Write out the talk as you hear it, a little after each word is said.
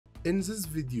In this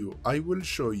video, I will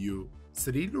show you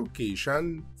 3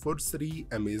 locations for 3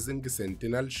 amazing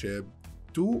Sentinel ships.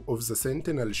 2 of the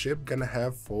Sentinel ships gonna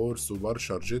have 4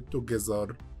 supercharged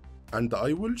together, and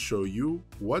I will show you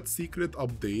what secret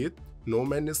update No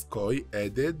Man's Sky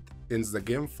added in the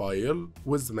game file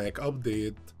with Mac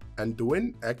update, and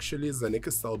when actually the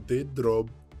next update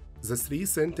drop. The 3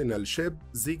 Sentinel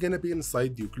ships, they gonna be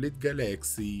inside Euclid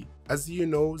Galaxy. As you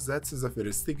know, that's the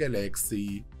first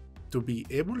galaxy. To be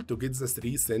able to get the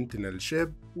 3 Sentinel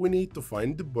ships, we need to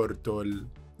find the portal.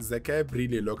 The cap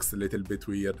really looks a little bit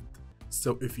weird.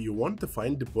 So if you want to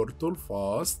find the portal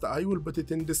fast, I will put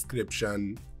it in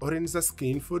description or in the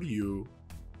screen for you.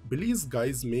 Please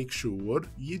guys, make sure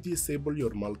you disable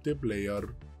your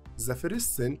multiplayer. The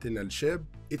first Sentinel ship,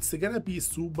 it's gonna be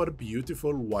super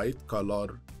beautiful white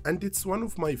color, and it's one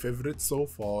of my favorites so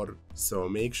far, so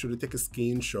make sure to take a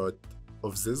screenshot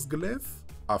of this glyph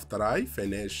after I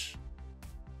finish.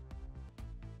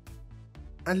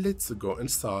 And let's go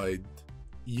inside.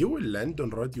 You will land on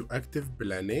radioactive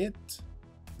planet.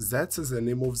 That's the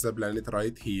name of the planet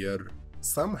right here.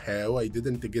 Somehow I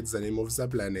didn't get the name of the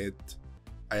planet.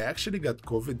 I actually got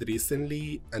COVID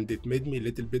recently and it made me a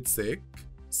little bit sick.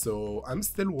 So I'm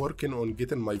still working on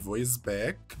getting my voice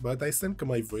back, but I think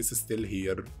my voice is still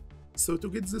here. So to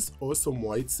get this awesome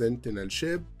white Sentinel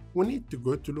ship, we need to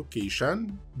go to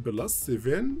location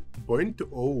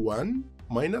 +7.01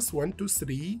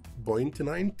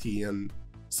 -123.19.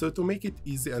 So to make it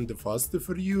easy and fast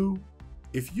for you,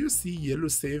 if you see yellow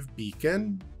save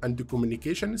beacon and the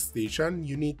communication station,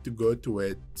 you need to go to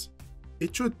it.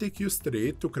 It should take you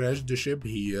straight to crash the ship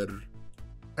here.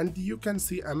 And you can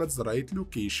see I'm at the right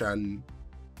location.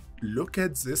 Look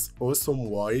at this awesome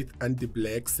white and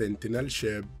black Sentinel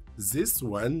ship. This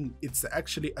one, it's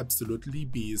actually absolutely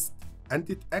beast, and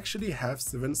it actually has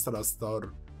 7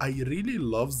 thrusters. I really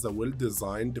love the well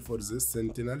designed for this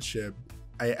Sentinel ship.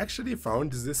 I actually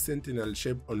found this Sentinel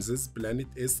ship on this planet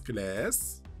S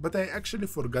class, but I actually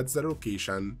forgot the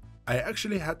location. I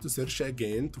actually had to search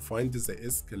again to find the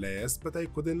S class, but I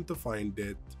couldn't find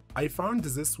it. I found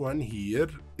this one here,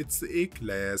 it's A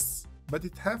class, but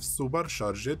it has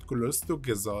supercharged close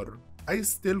together. I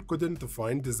still couldn't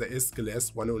find the S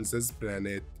class one on this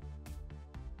planet.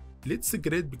 Let's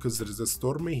get because there is a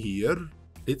storm here.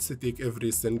 Let's take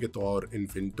everything to our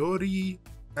inventory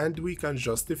and we can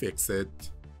just fix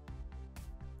it.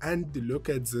 And look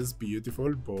at this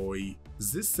beautiful boy.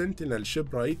 This Sentinel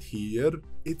ship right here,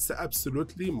 it's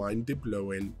absolutely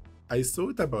mind-blowing. I saw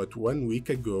it about 1 week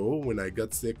ago when I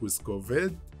got sick with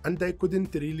COVID, and I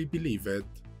couldn't really believe it.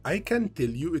 I can tell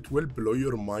you it will blow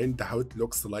your mind how it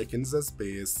looks like in the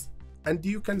space. And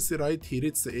you can see right here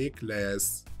it's A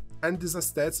class, and the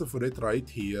stats for it right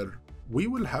here. We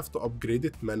will have to upgrade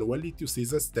it manually to see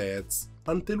the stats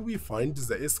until we find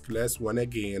the S class one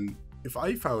again. If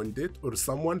I found it or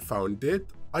someone found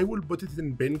it, I will put it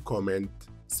in pinned comment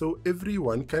so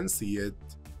everyone can see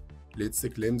it. Let's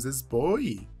claim this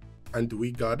boy. And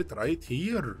we got it right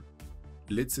here.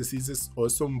 Let's see this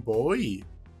awesome boy.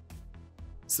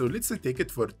 So let's take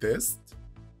it for test.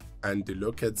 And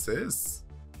look at this.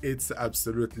 It's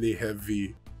absolutely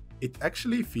heavy. It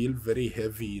actually feels very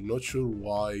heavy, not sure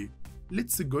why.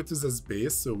 Let's go to the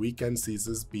space so we can see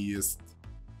this beast.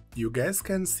 You guys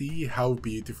can see how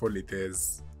beautiful it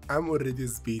is. I'm already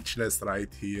speechless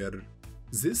right here.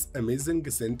 This amazing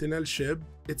Sentinel ship,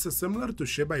 it's similar to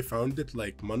ship I found it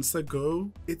like months ago.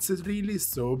 It's really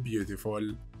so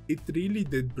beautiful. It really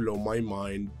did blow my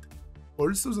mind.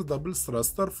 Also the double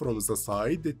thruster from the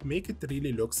side, it make it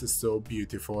really looks so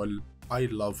beautiful. I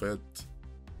love it.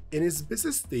 In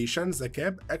space station, the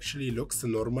cap actually looks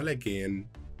normal again.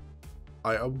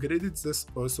 I upgraded this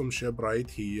awesome ship right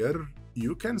here.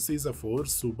 You can see the 4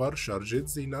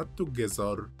 supercharged, they not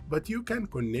together, but you can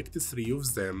connect 3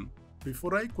 of them.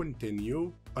 Before I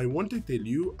continue, I want to tell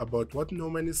you about what No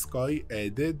Man's Sky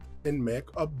added in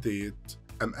Mac update.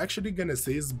 I'm actually gonna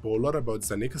say spoiler about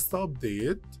the next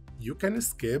update. You can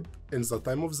skip in the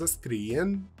time of the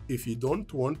screen if you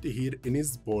don't want to hear any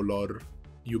spoiler.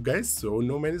 You guys saw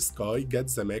No Man's Sky get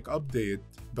the Mac update,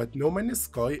 but No Man's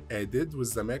Sky added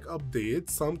with the Mac update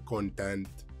some content.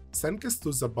 Thanks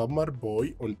to the Bummer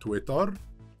Boy on Twitter,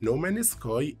 No Man's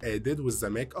Sky added with the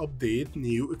Mac update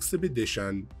new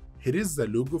expedition. Here is the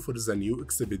logo for the new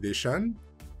expedition,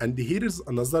 and here is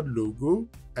another logo,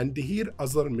 and here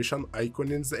other mission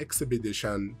icon in the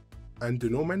expedition. And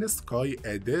No Man's Sky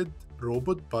added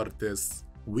robot parties.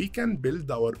 We can build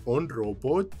our own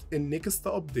robot in next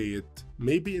update,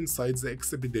 maybe inside the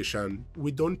expedition,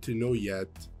 we don't know yet.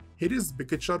 Here is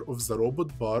picture of the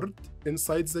robot part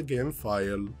inside the game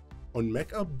file. On Mac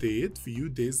Update few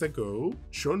days ago,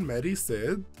 Sean Mary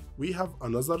said, "We have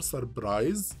another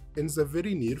surprise in the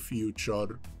very near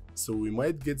future, so we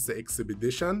might get the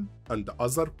expedition and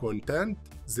other content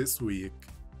this week.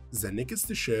 The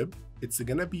next ship, it's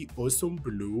gonna be Awesome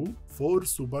Blue 4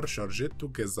 Supercharged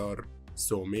together,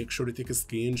 so make sure to take a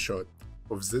screenshot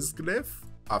of this glyph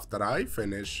after I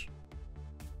finish."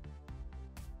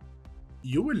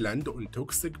 You will land on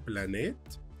Toxic Planet.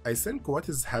 I think what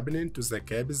is happening to the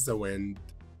cap is the wind.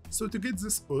 So to get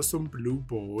this awesome blue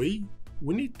boy,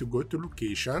 we need to go to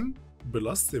location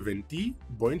plus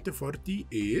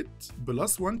 70.48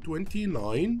 plus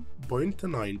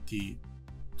 129.90.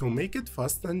 To make it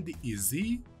fast and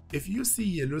easy, if you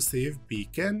see yellow save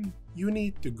beacon, you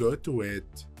need to go to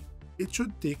it. It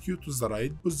should take you to the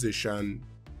right position.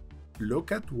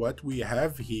 Look at what we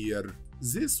have here.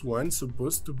 This one's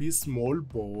supposed to be small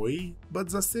boy, but at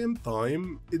the same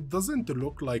time, it doesn't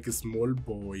look like a small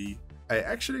boy. I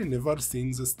actually never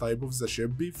seen this type of the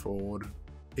ship before.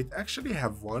 It actually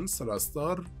have one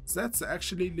thruster that's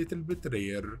actually a little bit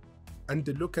rare. And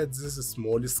look at this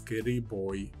small scary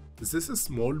boy. This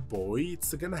small boy,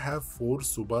 it's gonna have 4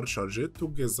 supercharged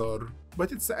together,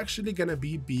 but it's actually gonna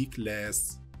be B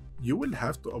class. You will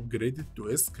have to upgrade it to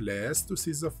S class to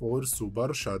see the 4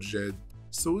 supercharged.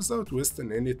 So without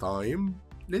wasting any time,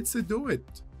 let's do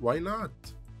it. Why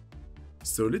not?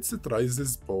 So let's try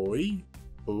this boy.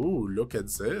 Oh, look at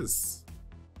this.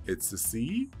 It's a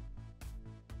C.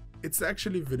 It's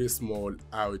actually very small.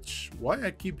 Ouch. Why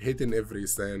I keep hitting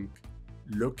everything?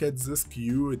 Look at this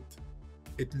cute.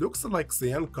 It looks like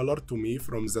cyan color to me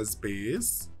from the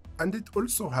space, and it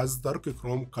also has dark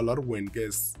chrome color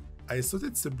wings. I thought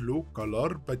it's a blue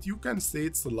color, but you can say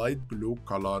it's a light blue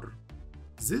color.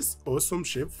 This awesome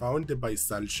ship found by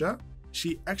Salsha,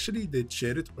 she actually did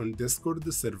share it on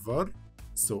Discord server,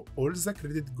 so all the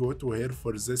credit go to her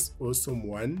for this awesome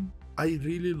one. I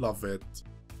really love it.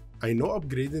 I know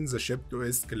upgrading the ship to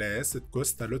S class it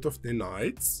costs a lot of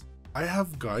nanites. I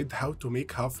have guide how to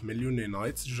make 500,000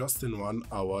 nanites just in 1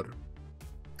 hour.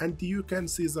 And you can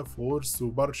see the 4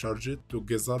 supercharged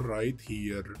together right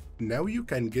here. Now you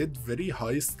can get very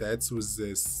high stats with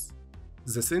this.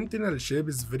 The Sentinel ship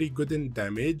is very good in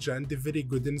damage and very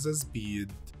good in the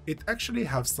speed. It actually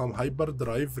has some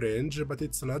hyperdrive range, but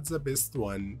it's not the best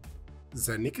one.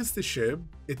 The next ship,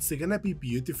 it's gonna be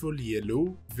beautiful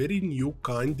yellow, very new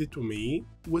kind to me,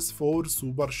 with 4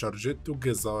 supercharged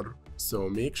together. So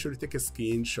make sure to take a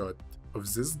screenshot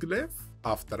of this glyph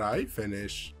after I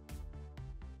finish.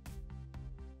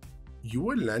 You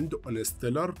will land on a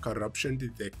stellar corruption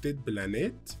detected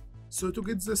planet. So to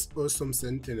get this awesome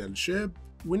Sentinel ship,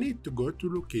 we need to go to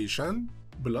location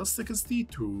plus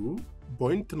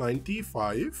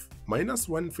 62.95 minus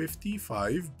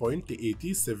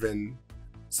 155.87.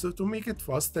 So to make it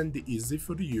fast and easy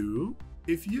for you,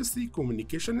 if you see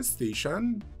communication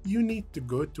station, you need to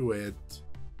go to it.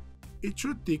 It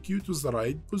should take you to the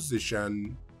right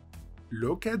position.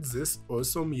 Look at this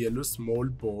awesome yellow small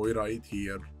boy right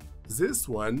here. This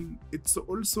one, it's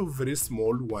also very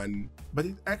small one, but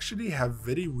it actually have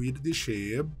very weird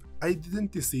shape I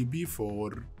didn't see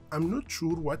before. I'm not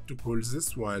sure what to call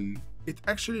this one. It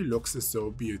actually looks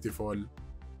so beautiful.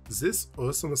 This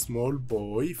awesome small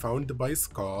boy found by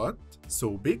Scott,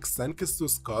 so big thanks to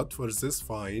Scott for this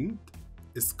find.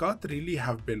 Scott really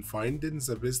have been finding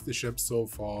the best ship so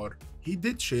far. He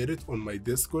did share it on my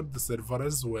Discord server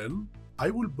as well. I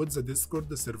will put the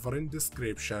Discord server in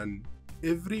description.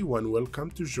 Everyone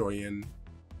welcome to join.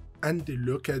 And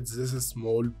look at this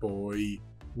small boy.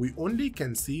 We only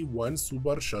can see 1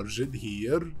 supercharged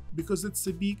here because it's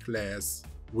a B class.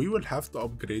 We will have to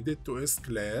upgrade it to S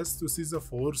class to see the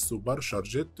 4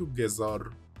 supercharged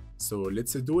together. So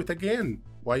let's do it again.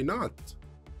 Why not?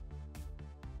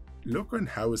 Look on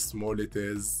how small it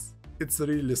is. It's a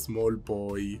really small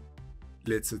boy.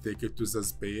 Let's take it to the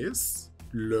space.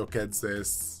 Look at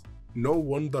this. No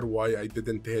wonder why I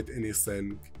didn't hit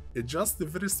anything. It's just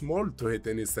very small to hit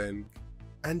anything.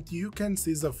 And you can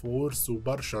see the 4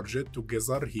 supercharged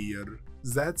together here.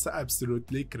 That's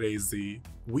absolutely crazy.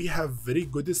 We have very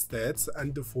good stats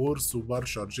and 4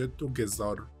 supercharged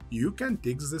together. You can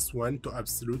take this one to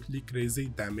absolutely crazy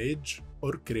damage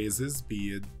or crazy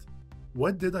speed.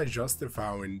 What did I just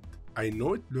found? I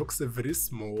know it looks very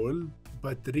small,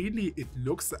 but really it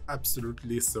looks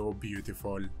absolutely so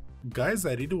beautiful. Guys,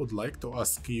 I really would like to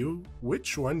ask you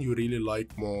which one you really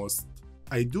like most.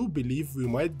 I do believe we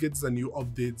might get the new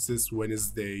update this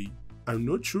Wednesday. I'm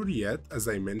not sure yet as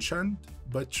I mentioned,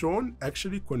 but Sean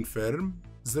actually confirmed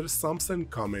there's something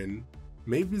coming.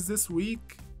 Maybe this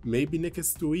week, maybe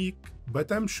next week,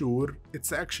 but I'm sure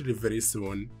it's actually very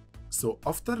soon. So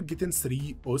after getting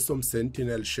 3 awesome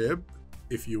Sentinel ship,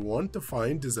 if you want to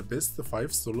find the best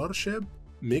 5 solar ship,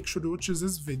 make sure to watch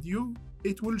this video,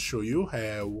 it will show you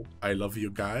how. I love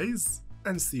you guys,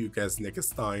 and see you guys next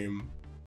time.